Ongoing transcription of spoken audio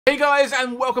Hey guys,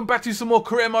 and welcome back to some more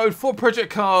career mode for Project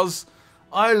Cars.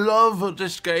 I love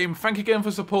this game. Thank you again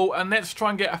for support, and let's try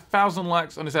and get 1,000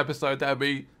 likes on this episode. That would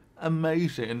be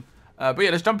amazing. But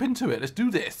yeah, let's jump into it. Let's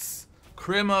do this.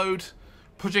 Career mode,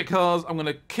 Project Cars. I'm going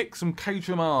to kick some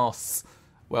Caterham ass.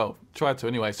 Well, try to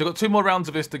anyway. So I've got 2 more rounds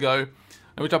of this to go.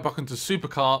 And we jump back into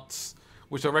Superkarts,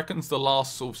 which I reckon's the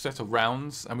last sort of set of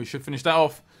rounds. And we should finish that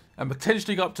off and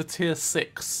potentially go up to tier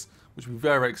 6, which would be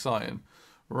very, very exciting.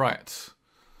 Right.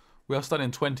 We are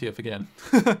starting 20th again.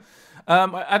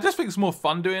 I just think it's more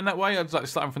fun doing it that way. I just like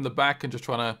starting from the back and just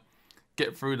trying to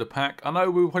get through the pack. I know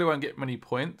we probably won't get many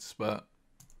points, but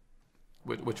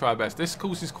we'll try our best. This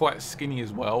course is quite skinny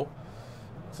as well,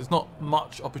 so there's not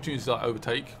much opportunity to like,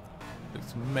 overtake.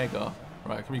 It's mega.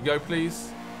 Right, can we go,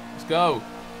 please? Let's go.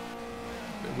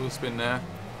 Bit of wheel spin there.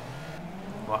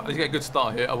 Right, let's get a good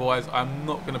start here. Otherwise, I'm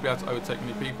not going to be able to overtake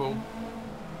many people.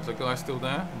 Is that guy still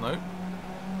there? No.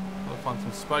 I'll find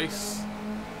some space.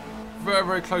 Very,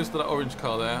 very close to that orange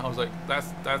car there. I was like,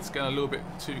 that's getting a little bit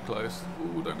too close.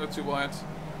 Ooh, don't go too wide.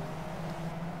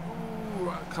 Ooh,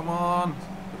 right, come on.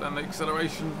 Put down the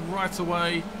acceleration right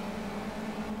away.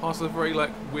 Past a very like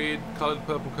weird coloured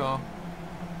purple car.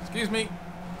 Excuse me.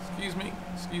 Excuse me.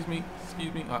 Excuse me.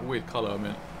 Excuse me. Like weird colour, I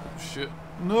meant. Oh shit.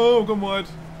 No, I've gone wide.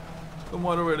 Gone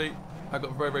wide already. I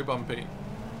got very, very bumpy.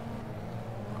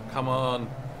 Come on.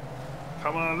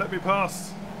 Come on, let me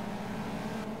pass.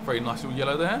 Very nice little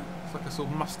yellow there. It's like a sort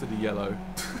of mustardy yellow.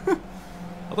 I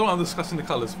don't know what I'm discussing the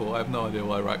colours for. I have no idea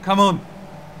why. Right, come on.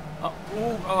 Oh,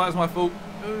 that was my fault.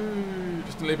 Ooh,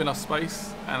 just didn't leave enough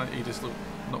space, and he just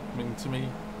knocked into me.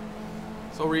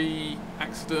 Sorry,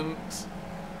 accident.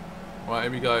 Right,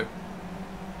 here we go.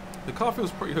 The car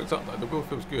feels pretty hooked up though. The wheel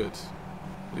feels good.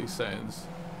 These settings,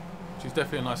 which is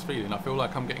definitely a nice feeling. I feel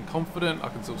like I'm getting confident. I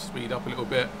can sort of speed up a little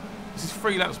bit. This is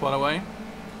 3 laps, by the way.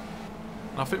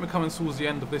 And I think we're coming towards the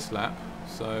end of this lap,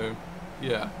 so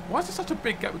yeah. Why is there such a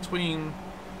big gap between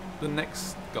the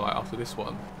next guy after this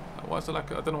one? Why is there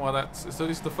like, I don't know why that's, so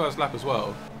this is the first lap as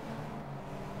well.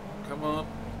 Come on.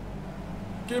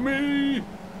 Gimme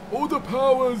all the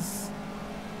powers.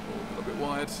 Oh, a little bit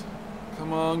wide.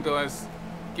 Come on, guys.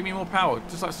 Give me more power.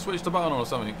 Just like switch the button or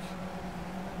something.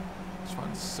 Try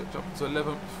and switch up to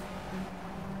 11th.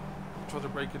 Try to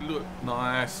break it. Look.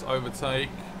 Nice. Overtake.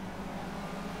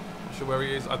 Not sure where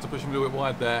he is. I had to push him a little bit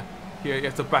wide there. Here he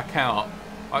has to back out.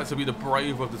 I had to be the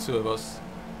brave of the 2 of us.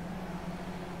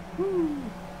 Woo.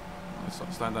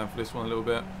 Let's stand down for this one a little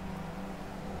bit.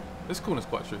 This corner's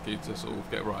quite tricky to sort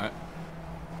of get right.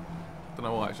 Don't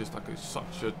know why. It's just like it's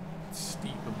such a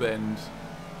steep bend.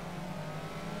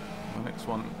 My next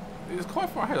one is quite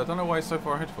far ahead. I don't know why it's so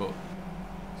far ahead for.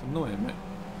 It's annoying, mate.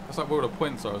 That's like where all the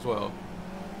points are as well.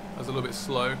 That's a little bit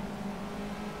slow.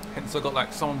 Hence I got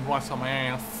like someone right on my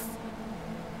ass.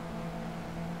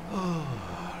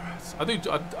 I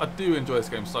do enjoy this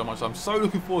game so much. I'm so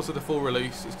looking forward to the full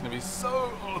release. It's going to be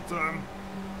so awesome.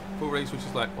 Full release, which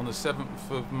is like on the 7th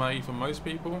of May for most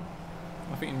people.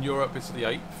 I think in Europe it's the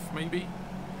 8th maybe,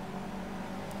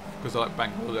 because I like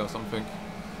bank holiday or something.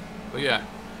 But yeah,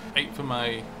 8th of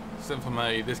May, 7th of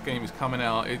May. This game is coming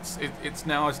out. It's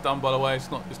now. It's done, by the way.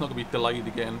 It's not going to be delayed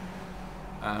again.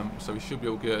 So we should be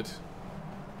all good.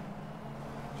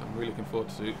 Which I'm really looking forward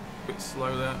to. A bit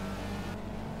slow there.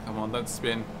 Come on, don't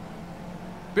spin.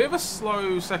 Bit of a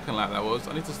slow second lap that was.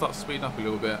 I need to start speeding up a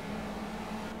little bit.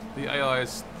 The AI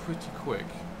is pretty quick,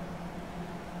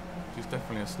 which is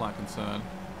definitely a slight concern.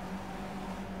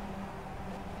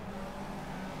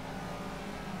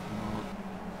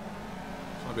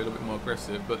 Trying to be a little bit more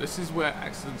aggressive, but this is where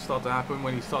accidents start to happen,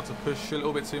 when you start to push a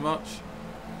little bit too much.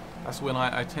 That's when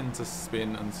I tend to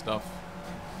spin and stuff,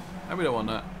 and we don't want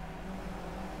that.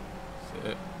 That's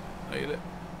it. Nail it.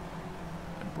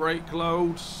 And brake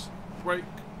loads. Brake.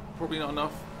 Probably not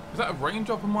enough. Is that a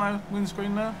raindrop on my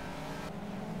windscreen there?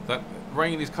 That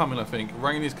rain is coming, I think.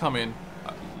 Rain is coming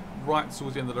right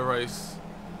towards the end of the race.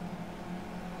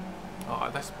 Oh,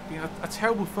 that's been a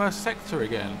terrible first sector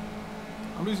again.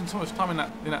 I'm losing so much time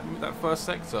in that first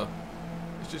sector.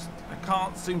 It's just I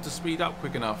can't seem to speed up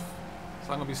quick enough.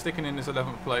 So I'm gonna be sticking in this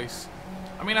 11th place.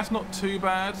 I mean, that's not too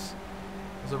bad.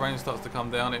 As the rain starts to come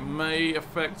down, it may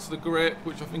affect the grip,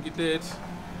 which I think it did.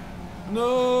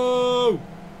 No!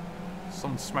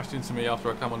 Someone smashed into me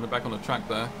after I come on the back on the track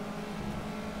there.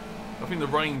 I think the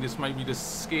rain just maybe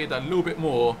just scared that a little bit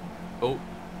more. Oh,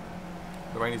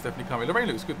 the rain is definitely coming. The rain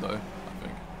looks good though, I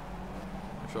think.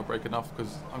 Make sure I brake enough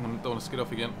because I don't want to skid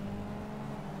off again.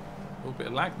 A little bit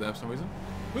of lag there for some reason.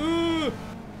 Ah!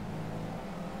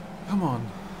 Come on.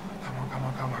 Come on, come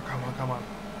on, come on, come on, come on.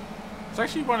 It's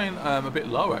actually running a bit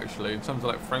low actually in terms of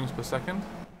like frames per second.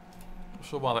 Not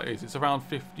sure why that is. It's around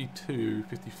 52,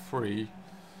 53.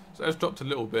 So it's dropped a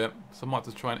little bit. So I might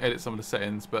have to try and edit some of the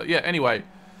settings. But yeah, anyway,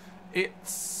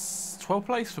 it's 12th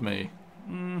place for me.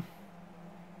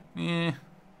 Yeah,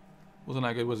 wasn't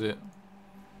that good, was it?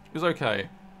 It was okay,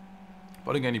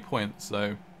 but I didn't get any points,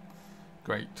 so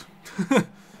great.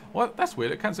 Well, that's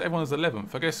weird. It counts everyone as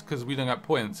 11th. I guess because we don't get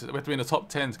points. We have to be in the top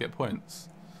 10 to get points.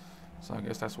 So I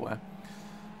guess that's why.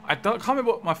 I can't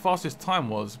remember what my fastest time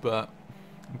was, but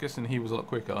I'm guessing he was a lot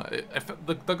quicker.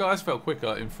 The guys felt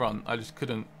quicker in front. I just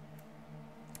couldn't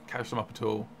catch them up at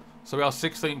all. So we are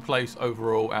 16th place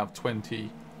overall out of 20.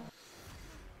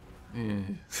 Yeah.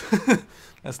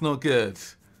 That's not good.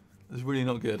 That's really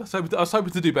not good. I was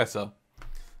hoping to do better.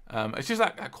 It's just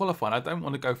like at qualifying, I don't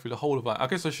want to go through the whole of it. I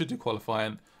guess I should do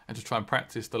qualifying and just try and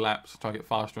practice the laps, try and get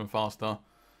faster and faster.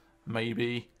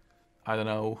 Maybe. I don't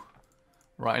know.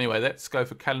 Right, anyway, let's go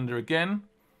for calendar again.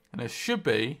 And there should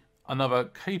be another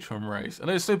Caterham race. And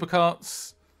there's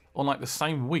supercarts on like the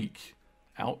same week.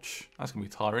 Ouch. That's going to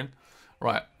be tiring.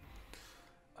 Right.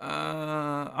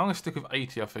 I'm going to stick with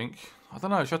 80, I think. I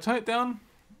don't know. Should I turn it down?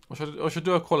 Or should I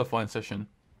do a qualifying session?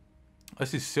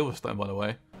 This is Silverstone, by the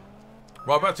way.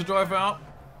 Right, about to drive out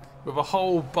with a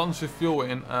whole bunch of fuel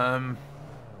in.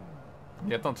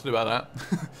 Yeah, nothing to do about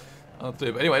that. I'll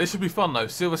do. But anyway, this should be fun though.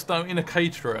 Silverstone in a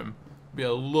Caterham. Be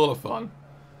a lot of fun.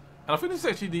 And I think this is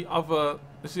actually the other.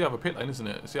 This is the other pit lane, isn't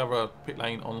it? It's the other pit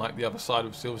lane on like the other side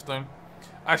of Silverstone.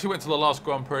 I actually went to the last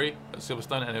Grand Prix at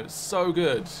Silverstone and it was so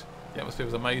good. The atmosphere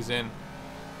was amazing.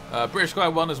 British guy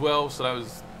won as well, so that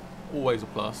was always a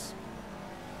plus.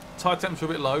 Tyre temperature a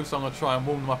bit low, so I'm going to try and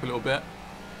warm them up a little bit.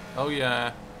 Oh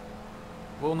yeah.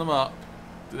 Warm them up.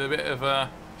 Do a bit of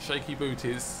shaky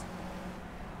booties.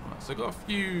 Right, so I've got a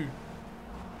few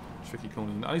tricky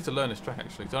corners. I need to learn this track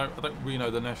actually. I don't really know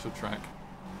the national track.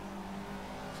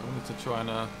 So I wanted to try and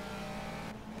get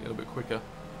a little bit quicker.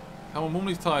 Come on, warm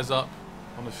these tyres up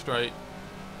on the straight.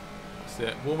 That's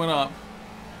it. Warming up.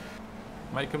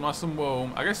 Make them nice and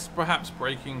warm. I guess perhaps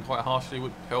braking quite harshly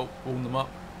would help warm them up.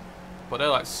 But they're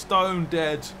like stone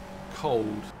dead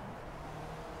cold.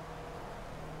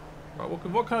 Right,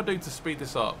 what can I do to speed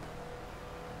this up?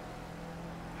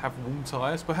 Have warm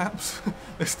tyres, perhaps?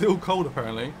 They're still cold,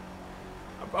 apparently.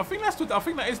 I think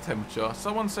that is temperature.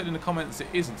 Someone said in the comments it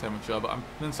isn't temperature, but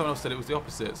then someone else said it was the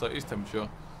opposite, so it is temperature.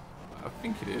 I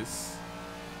think it is.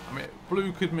 I mean,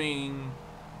 blue could mean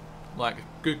like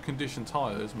good condition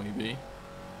tyres, maybe.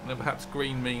 And then perhaps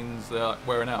green means they're like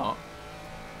wearing out.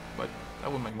 But that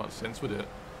wouldn't make much sense, would it?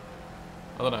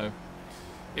 I don't know.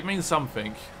 It means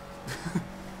something.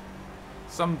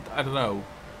 I don't know.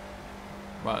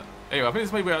 Right. Anyway, I think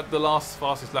this may be the last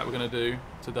fastest lap we're going to do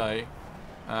today.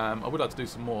 I would like to do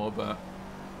some more, but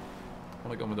I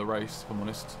want to go on with the race, if I'm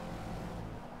honest.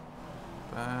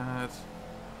 Bad.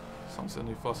 Someone's the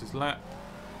new fastest lap.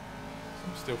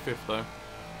 I'm still 5th though.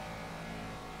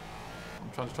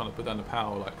 I'm trying to put down the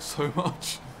power like so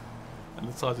much. And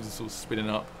the tyres are just sort of spinning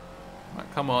up. Right,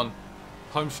 come on.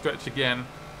 Home stretch again.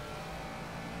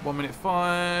 1 minute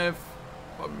 5.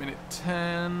 1 minute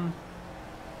 10.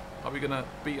 Are we going to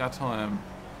beat our time?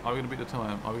 Are we going to beat the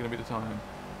time? Are we going to beat the time?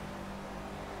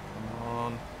 Come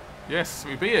on. Yes,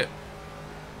 we beat it.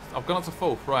 I've gone up to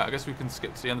 4th. Right, I guess we can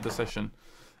skip to the end of the session,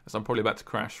 as I'm probably about to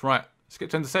crash. Right, skip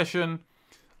to end of the session.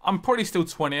 I'm probably still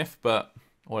 20th, but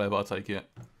whatever, I'll take it.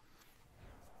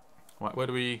 Right, where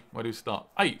do we start?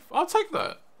 8th. I'll take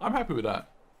that. I'm happy with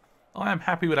that. I am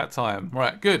happy with that time.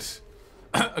 Right, good.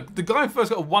 The guy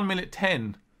first got a 1 minute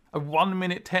 10. A 1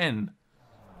 minute 10.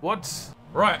 What?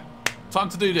 Right, time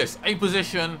to do this. 8th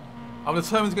position. I'm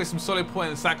determined to get some solid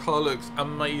points. That car looks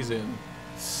amazing.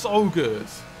 So good.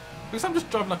 Because I'm just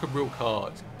driving like a real car.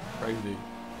 It's crazy.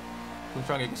 We'll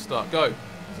try and get a good start. Go.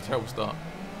 It's a terrible start.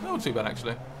 Not too bad,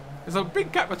 actually. There's a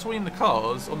big gap between the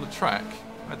cars on the track.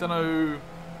 I don't know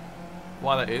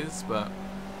why that is, but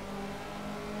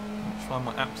I'm trying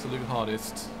my absolute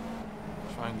hardest.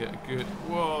 Try and get a good...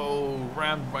 Whoa!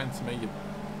 Rammed right into me, you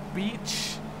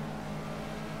beach.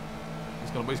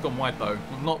 He's gone wide though.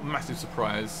 Not massive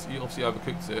surprise. He obviously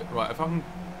overcooked it. Right, if I can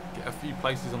get a few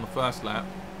places on the first lap.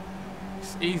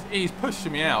 He's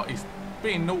pushing me out. He's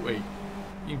being naughty.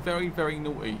 Being very, very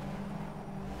naughty.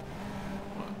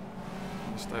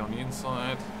 Stay on the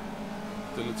inside.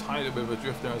 Do a tiny bit of a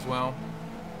drift there as well.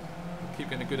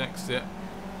 Keep getting a good exit.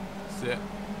 That's it.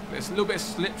 There's a little bit of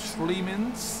slip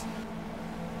Schliemens.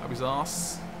 Up his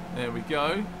arse. There we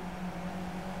go.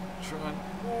 Try and...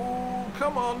 Oh,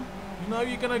 come on. You know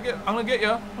you're going to get... I'm going to get you.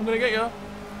 I'm going to get you.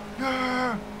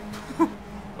 Yeah.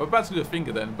 I'm about to do a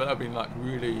finger then, but I've been like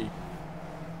really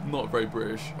not very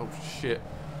British. Oh shit.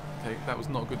 Okay, that was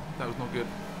not good. That was not good.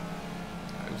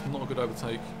 It was not a good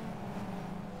overtake.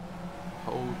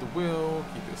 Hold the wheel,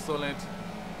 keep it solid.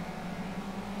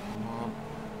 Come on.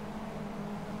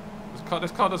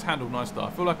 This car does handle nice though. I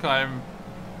feel like I'm,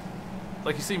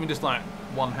 like you see me just like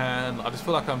one hand. I just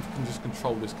feel like I can just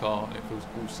control this car. It feels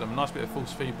awesome. Nice bit of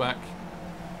force feedback,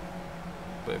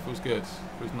 but it feels good. It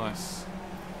feels nice.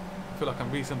 I feel like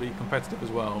I'm reasonably competitive as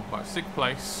well. Right, 6th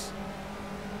place.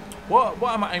 What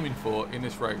am I aiming for in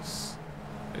this race?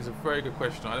 It's a very good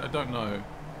question. I don't know.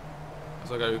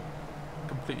 As I go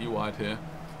completely wide here.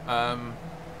 I'm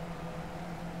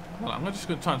just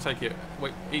going to try and take it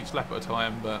each lap at a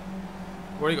time, but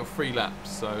we've already got 3 laps,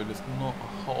 so there's not a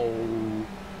whole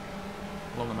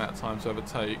long amount of time to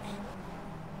overtake.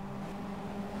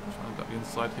 Trying to get the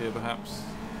inside here, perhaps.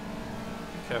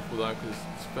 Be careful though, because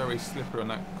it's very slippery on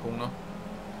that corner.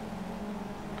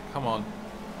 Come on.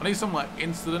 I need some like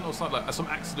incident or something, like some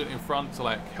accident in front to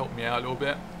like help me out a little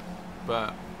bit,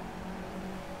 but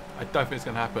I don't think it's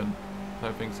going to happen. I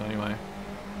don't think so anyway.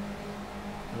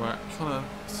 Right, I'm trying to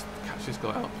catch this guy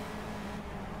up.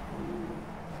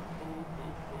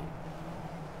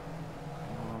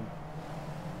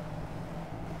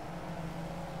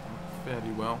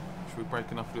 Fairly well. Should we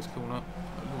break enough for this corner?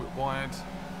 A little bit wide.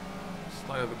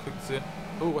 Slightly overcooked it.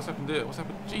 Oh, what's happened here? What's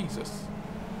happened? Jesus.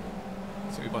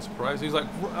 Took me by surprise. He was like,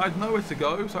 I had nowhere to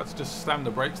go, so I had to just slam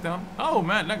the brakes down. Oh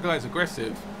man, that guy's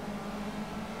aggressive.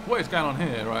 What is going on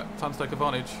here? Right, time to take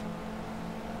advantage.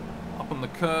 Up on the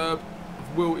curb.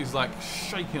 The wheel is like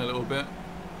shaking a little bit.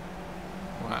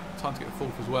 Right, time to get the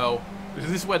 4th as well. This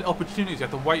is where the opportunities, you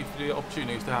have to wait for the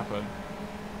opportunities to happen.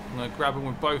 I'm going to grab him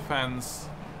with both hands.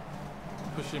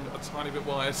 Push him a tiny bit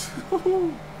wide.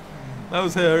 That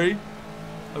was hairy.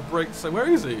 A brake. So where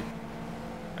is he?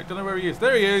 I don't know where he is.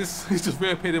 There he is. He's just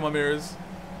reappeared in my mirrors.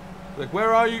 Like,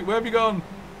 where are you? Where have you gone?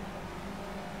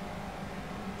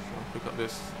 I'll pick up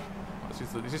this.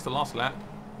 Is this the last lap?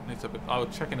 I'll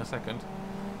check in a second.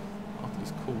 After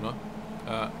this corner.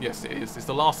 Yes, it is. It's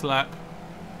the last lap.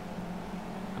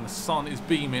 And the sun is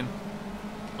beaming.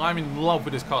 I'm in love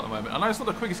with this car at the moment. I know it's not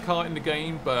the quickest car in the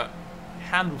game, but it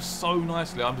handles so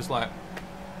nicely. I'm just like,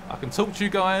 I can talk to you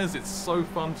guys. It's so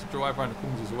fun to drive around the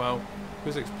corners as well.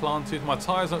 Physics planted. My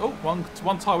tyres are... Oh,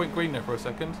 one tyre went green there for a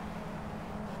second.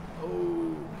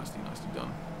 Oh, nicely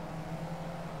done.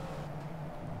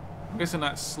 I'm guessing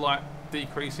that slight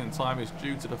decrease in time is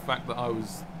due to the fact that I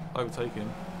was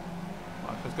overtaken.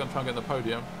 Right, I was going to try and get on the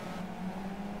podium.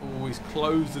 Oh, he's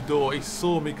closed the door. He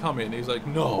saw me coming. He's like,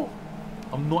 no,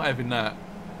 I'm not having that.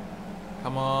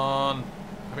 Come on.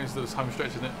 I think it's this home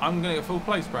stretch, isn't it? I'm going to get full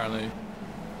place, apparently.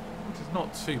 Which is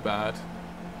not too bad.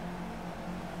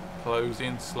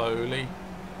 Closing slowly.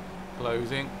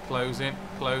 Closing.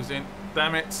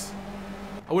 Damn it.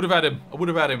 I would have had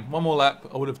him. One more lap.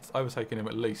 I would have overtaken him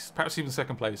at least. Perhaps even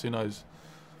 2nd place. Who knows?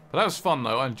 But that was fun,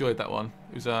 though. I enjoyed that one.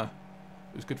 It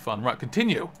was good fun. Right,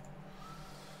 continue.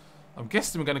 I'm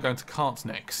guessing we're going to go into karts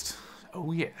next.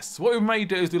 Oh, yes. What we may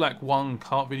do is do like one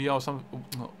kart video or something.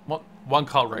 One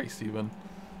kart race, even.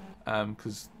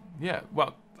 Because, yeah,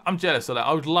 well, I'm jealous of that.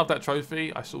 I would love that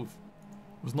trophy. I sort of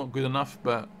was not good enough,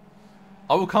 but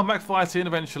I will come back fighting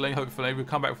eventually, hopefully. We'll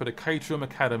come back for the Caterham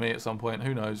Academy at some point.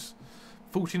 Who knows?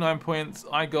 49 points.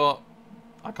 I come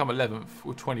 11th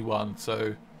with 21,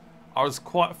 so I was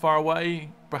quite far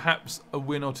away. Perhaps a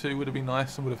win or two would have been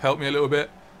nice and would have helped me a little bit,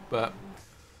 but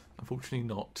unfortunately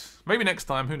not. Maybe next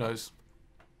time, who knows?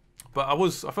 But I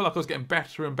feel like I was getting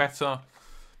better and better.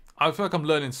 I feel like I'm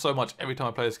learning so much every time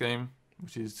I play this game,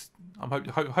 which is,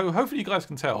 hopefully you guys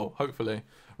can tell, hopefully.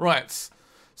 Right,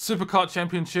 Superkart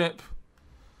Championship.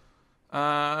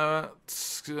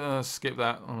 Skip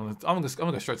that. I'm gonna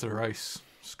go straight to the race.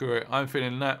 Screw it. I'm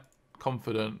feeling that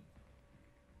confident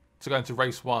to go into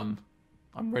race 1.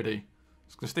 I'm ready.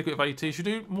 Just gonna stick with 80. Should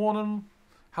do more than...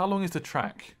 How long is the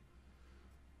track?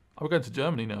 Oh, we're going to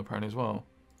Germany now, apparently, as well.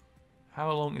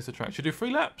 How long is the track? Should we do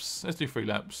 3 laps? Let's do 3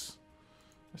 laps.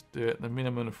 Let's do it. The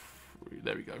minimum of 3.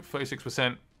 There we go.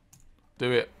 36%.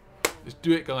 Do it. Let's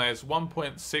do it, guys.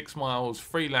 1.6 miles,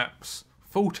 3 laps,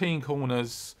 14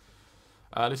 corners.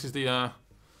 This is the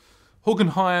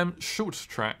Hockenheim short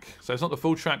track. So it's not the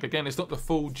full track. Again, it's not the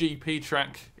full GP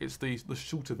track. It's the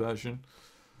shorter version.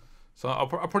 So I'll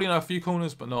probably know a few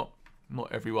corners, but not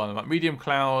everyone. Like medium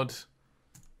cloud.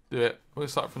 Do it. We'll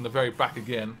start from the very back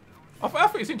again. I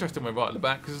think it's interesting when we're right at the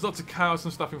back because there's lots of chaos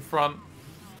and stuff in front.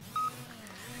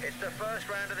 It's the first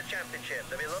round of the championship.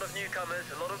 There'll be a lot of newcomers,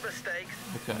 a lot of mistakes.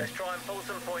 Okay. Let's try and pull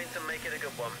some points and make it a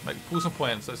good one. Pull some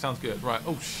points. That sounds good. Right.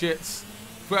 Oh shit.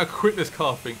 Look how quick this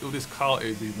car thinks. Oh, this car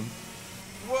is even.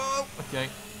 Whoa. Okay.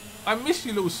 I miss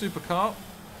your little supercar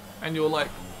and your like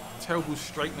terrible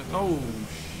straightness. Oh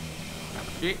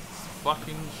Shit.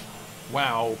 Fucking.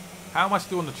 Wow. How am I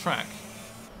still on the track?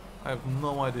 I have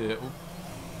no idea. Ooh.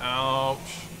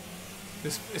 Ouch.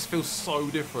 This feels so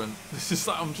different. This is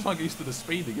like I'm trying to get used to the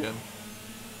speed again.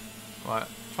 Right.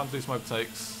 Trying to do some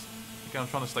overtakes. Again, I'm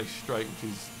trying to stay straight,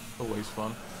 which is always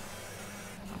fun.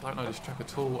 I don't know this track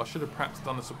at all. I should have perhaps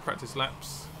done some practice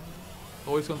laps.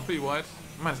 Always gone pretty wide.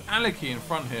 Man, it's Aleki in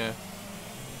front here.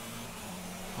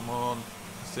 Come on.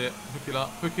 That's it. Hook it up.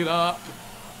 Hook it up.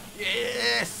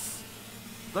 Yes!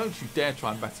 Don't you dare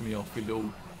try and batter me off, you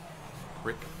little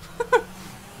prick.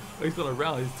 He's not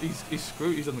around. He's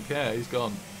screwed. He doesn't care. He's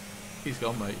gone. He's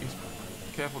gone, mate. He's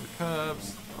careful with the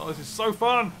curbs. Oh, this is so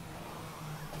fun.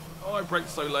 Oh, I braked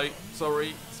so late.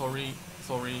 Sorry. Sorry.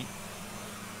 Sorry.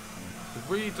 Could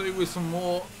really do with some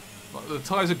more. Like, the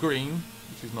tyres are green,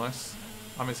 which is nice.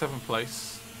 I'm in 7th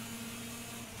place.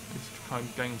 Need to try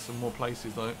and gain some more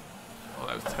places though. Oh,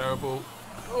 that was terrible.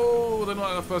 Oh, they're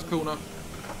not at the first corner.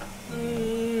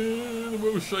 The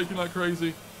wheel was shaking like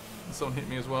crazy. And someone hit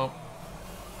me as well.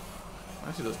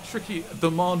 Actually, that's tricky,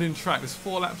 demanding track. There's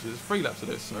 4 laps. There's 3 laps of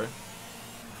this, sorry.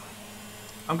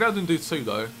 I'm glad I didn't do 2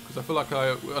 though, because I feel like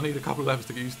I need a couple of laps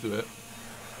to get used to it.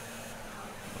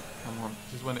 Come on,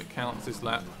 this is when it counts, this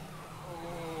lap.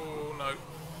 Oh no.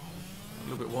 A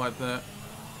little bit wide there.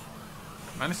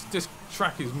 Man, this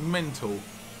track is mental.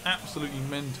 Absolutely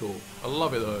mental. I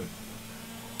love it though.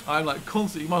 I'm like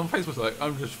constantly, my face was like,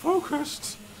 I'm just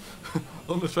focused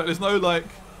on the track. There's no like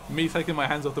me taking my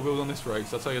hands off the wheels on this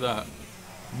race, I'll tell you that.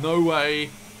 No way,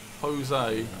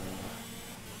 Jose.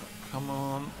 Come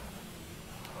on.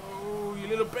 Oh, you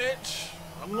little bitch.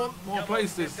 I want more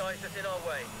places. Guys, that's in our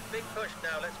way. Big push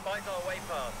now. Let's fight our way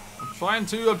past.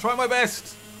 I'm trying my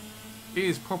best. He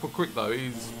is proper quick though.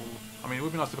 I mean, it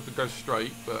would be nice if I could go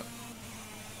straight, but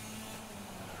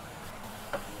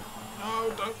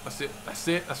no, don't. That's it. That's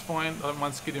it. That's fine. I don't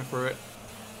mind skidding through it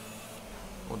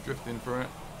or drifting through it.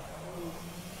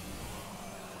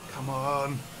 Come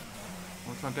on. I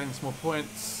want to try and gain some more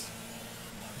points.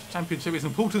 This championship is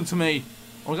important to me.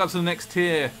 I want to go up to the next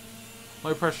tier.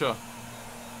 No pressure.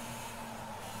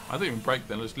 I didn't even brake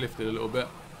then. I just lifted a little bit.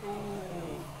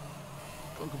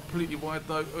 Gone completely wide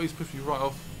though. Oh, he's pushed me right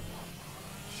off.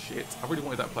 Shit. I really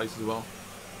wanted that place as well.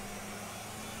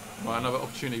 Right, another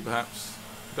opportunity perhaps.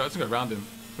 Let's go around him.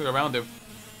 Let's go around him.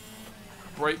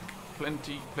 Brake.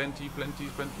 Plenty.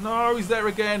 No, he's there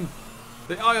again.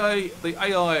 The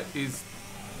AI is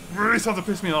really starting to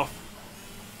piss me off.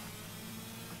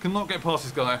 I cannot get past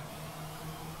this guy.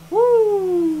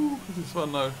 Woo! This is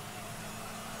fun though.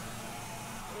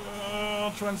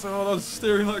 I'm trying so hard. I was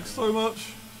steering like so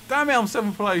much. Damn it, I'm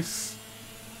 7th place.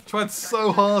 Tried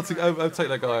so hard to overtake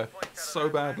that guy so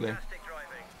badly.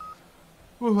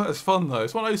 Ooh, that was fun though.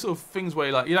 It's one of those sort of things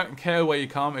where like you don't care where you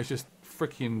come. It's just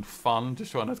freaking fun.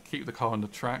 Just trying to keep the car on the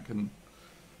track and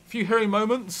a few hairy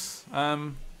moments.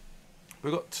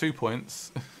 We've got 2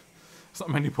 points. It's not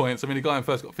many points. I mean, the guy in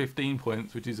first got 15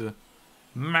 points, which is a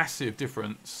massive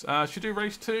difference. Should we do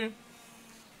race 2?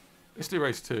 Let's do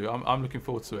race 2. I'm looking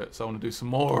forward to it. So I want to do some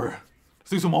more.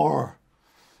 Let's do some more.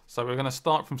 So we're going to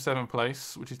start from 7th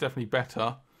place, which is definitely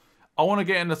better. I want to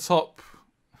get in the top.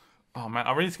 Oh man,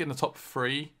 I really need to get in the top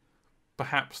 3,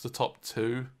 perhaps the top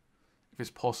 2, if it's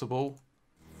possible.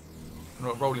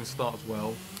 And rolling start as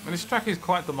well. And this track is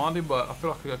quite demanding, but I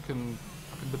feel like I can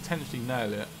potentially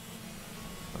nail it.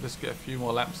 I'll just get a few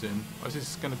more laps in. Is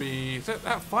this going to be? Is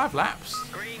that 5 laps?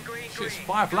 Green, It's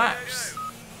 5 laps.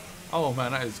 Oh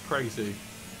man, that is crazy.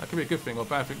 That could be a good thing or a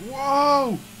bad thing.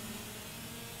 Whoa!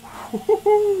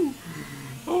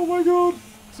 Oh my god!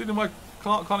 Seeing my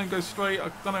car can't even go straight. I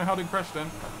don't know how to crash then.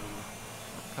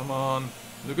 Come on.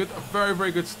 A very,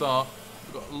 very good start.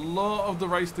 We've got a lot of the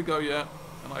race to go yet.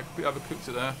 And I could have cooked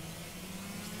it there.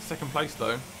 2nd place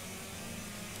though.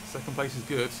 2nd place is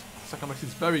good. 2nd place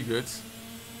is very good.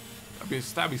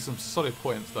 That'd be some solid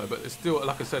points though. But it's still,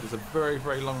 like I said, it's a very,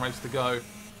 very long race to go.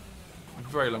 A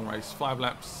very long race. 5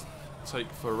 laps take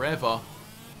forever.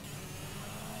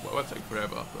 Well, it won't take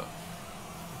forever, but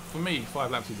for me,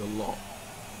 5 laps is a lot.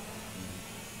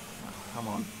 Come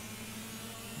on.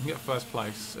 You can get 1st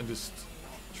place and just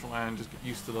try and just get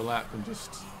used to the lap and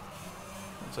just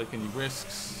not take any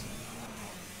risks.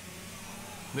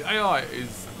 The AI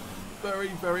is very,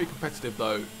 very competitive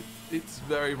though. It's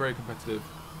very, very competitive,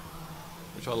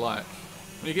 which I like.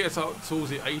 When you get towards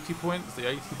the 80 points, the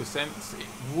 80%, it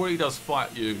really does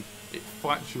fight you. It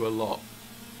fights you a lot.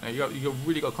 And you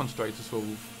really got to concentrate to sort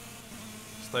of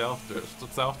stay after it.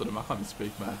 Stay after them. I can't even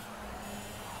speak, man.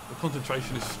 The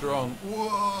concentration is strong.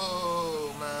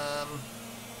 Whoa, man.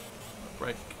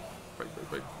 Brake. That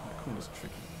corner's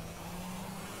tricky.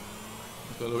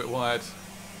 Let's go a little bit wide.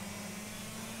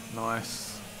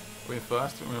 Nice. We're in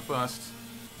first. We're in first.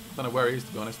 I don't know where he is,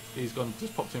 to be honest. He's gone,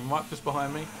 just popped in right just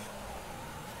behind me.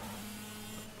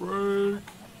 Brake.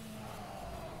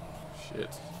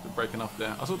 Shit. Didn't brake enough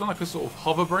there. I sort of done like a sort of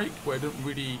hover brake where it didn't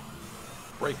really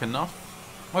brake enough.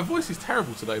 My voice is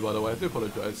terrible today, by the way. I do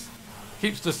apologise.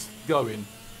 Keeps just going.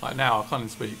 Like now, I can't even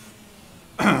speak.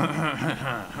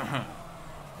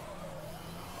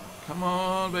 Come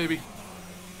on, baby. I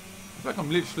feel like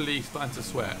I'm literally starting to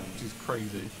sweat, which is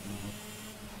crazy.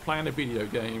 Playing a video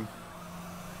game.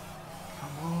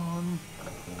 Come on.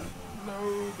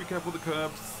 No, be careful of the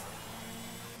curbs.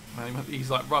 Man, he's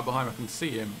like right behind me. I can see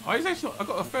him. Oh, he's actually. I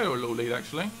got a fair little lead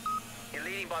actually. You're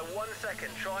leading by 1 second.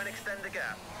 Try and extend the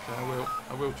gap. Yeah,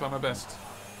 I will try my best.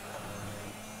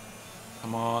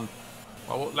 Come on.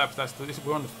 Well, what lap's that?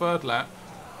 We're on the 3rd lap.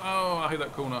 Oh, I hit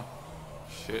that corner.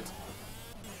 Shit.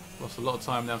 Lost a lot of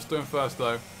time now. I'm still in first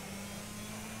though.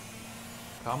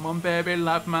 Come on, baby,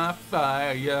 light my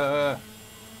fire.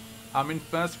 I'm in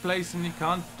first place and you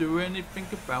can't do anything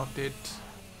about it.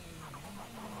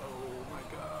 Oh my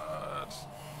god.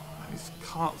 These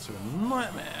carts are a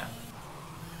nightmare.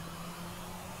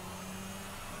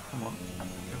 Come on.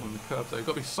 Careful on the curbs though. You've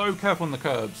got to be so careful on the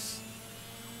curbs.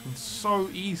 You can so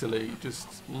easily just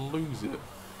lose it.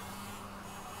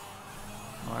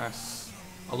 Nice.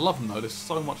 I love them though. They're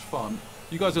so much fun.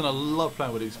 You guys are going to love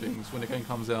playing with these things when the game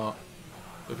comes out.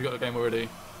 If you got the game already,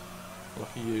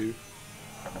 lucky you.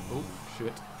 Oh,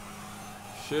 shit.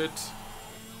 Shit.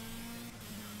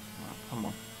 Oh, come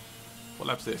on. What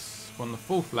lap's this? We're on the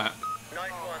 4th lap.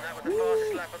 Nice one. That was the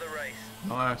fastest lap of the race.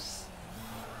 Nice.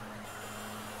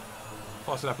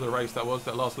 Fastest lap of the race that was,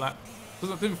 that last lap.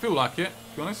 Didn't feel like it,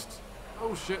 to be honest.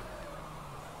 Oh, shit.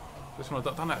 Just want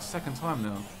to done that a 2nd time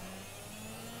now.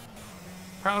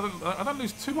 Apparently, I don't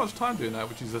lose too much time doing that,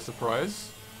 which is a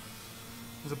surprise.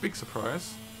 It's a big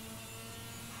surprise.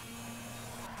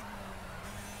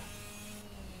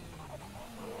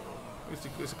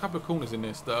 There's a couple of corners in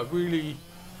this that are really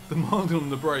demanding on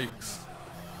the brakes.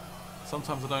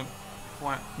 Sometimes I don't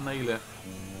quite nail it.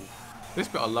 This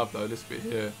bit I love though, this bit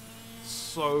here.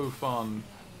 So fun.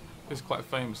 It's quite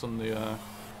famous on the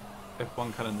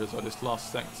F1 calendar as well, this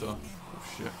last sector. Oh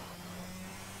shit.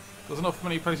 There's not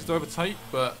many places to overtake,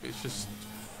 but it's just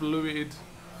fluid,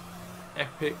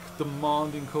 epic,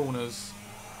 demanding corners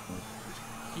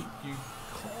which keep you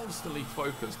constantly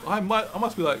focused. I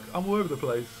must be like, I'm all over the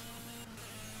place.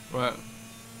 Right,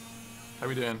 how are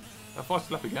we doing? Fastest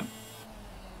lap again.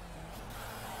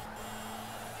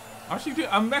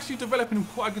 I'm actually developing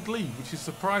quite a good lead, which is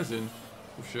surprising.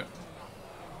 Oh shit.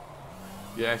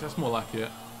 Yeah, that's more like it.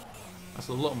 That's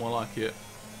a lot more like it.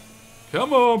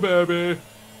 Come on, baby.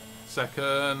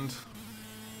 2nd.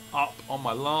 Up on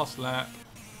my last lap.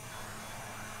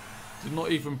 Did not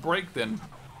even brake then.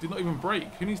 Did not even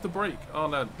brake. Who needs to brake? Oh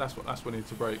no, that's what I need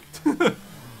to brake.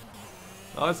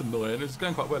 Oh, that's annoying. It's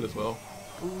going quite well as well.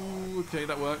 Ooh, okay,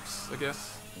 that works, I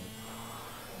guess.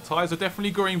 Tyres are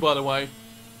definitely green, by the way.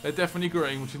 They're definitely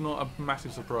green, which is not a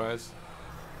massive surprise.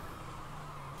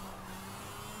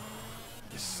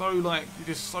 It's so like, you're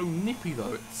just so nippy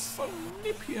though. It's so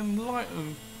nippy and light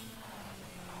and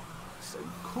so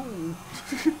cool.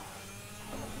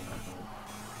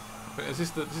 But this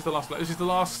is the last lap. This is the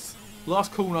last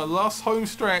corner, last home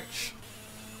stretch.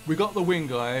 We got the win,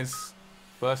 guys.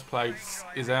 First place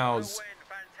is ours.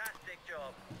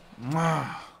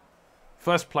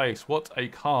 First place, what a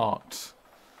kart.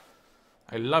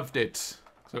 I loved it. So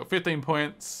we got 15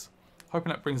 points.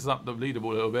 Hoping that brings us up the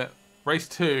leaderboard a little bit. Race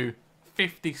 2,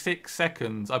 56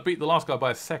 seconds. I beat the last guy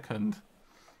by a second.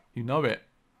 You know it.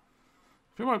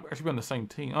 We might actually be on the same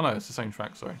team. Oh no, it's the same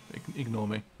track, sorry. Ignore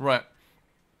me. Right.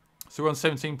 So we're on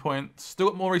 17 points. Still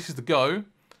got more races to go.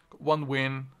 Got 1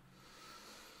 win.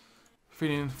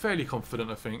 Feeling fairly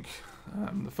confident, I think.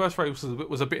 The first race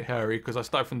was a bit hairy because I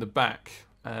started from the back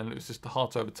and it was just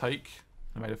hard to overtake.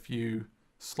 I made a few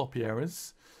sloppy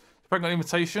errors. Got an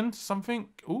invitation to something.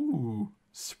 Ooh,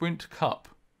 Sprint Cup.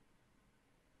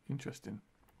 Interesting.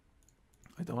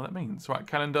 I don't know what that means. Right,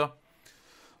 calendar.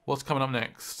 What's coming up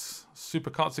next?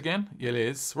 Supercarts again? Yeah, it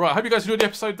is. Right, I hope you guys enjoyed the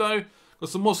episode though. Got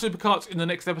some more supercarts in the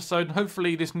next episode. And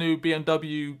hopefully this new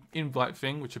BMW invite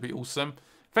thing, which would be awesome.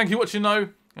 Thank you for watching though.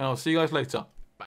 And I'll see you guys later.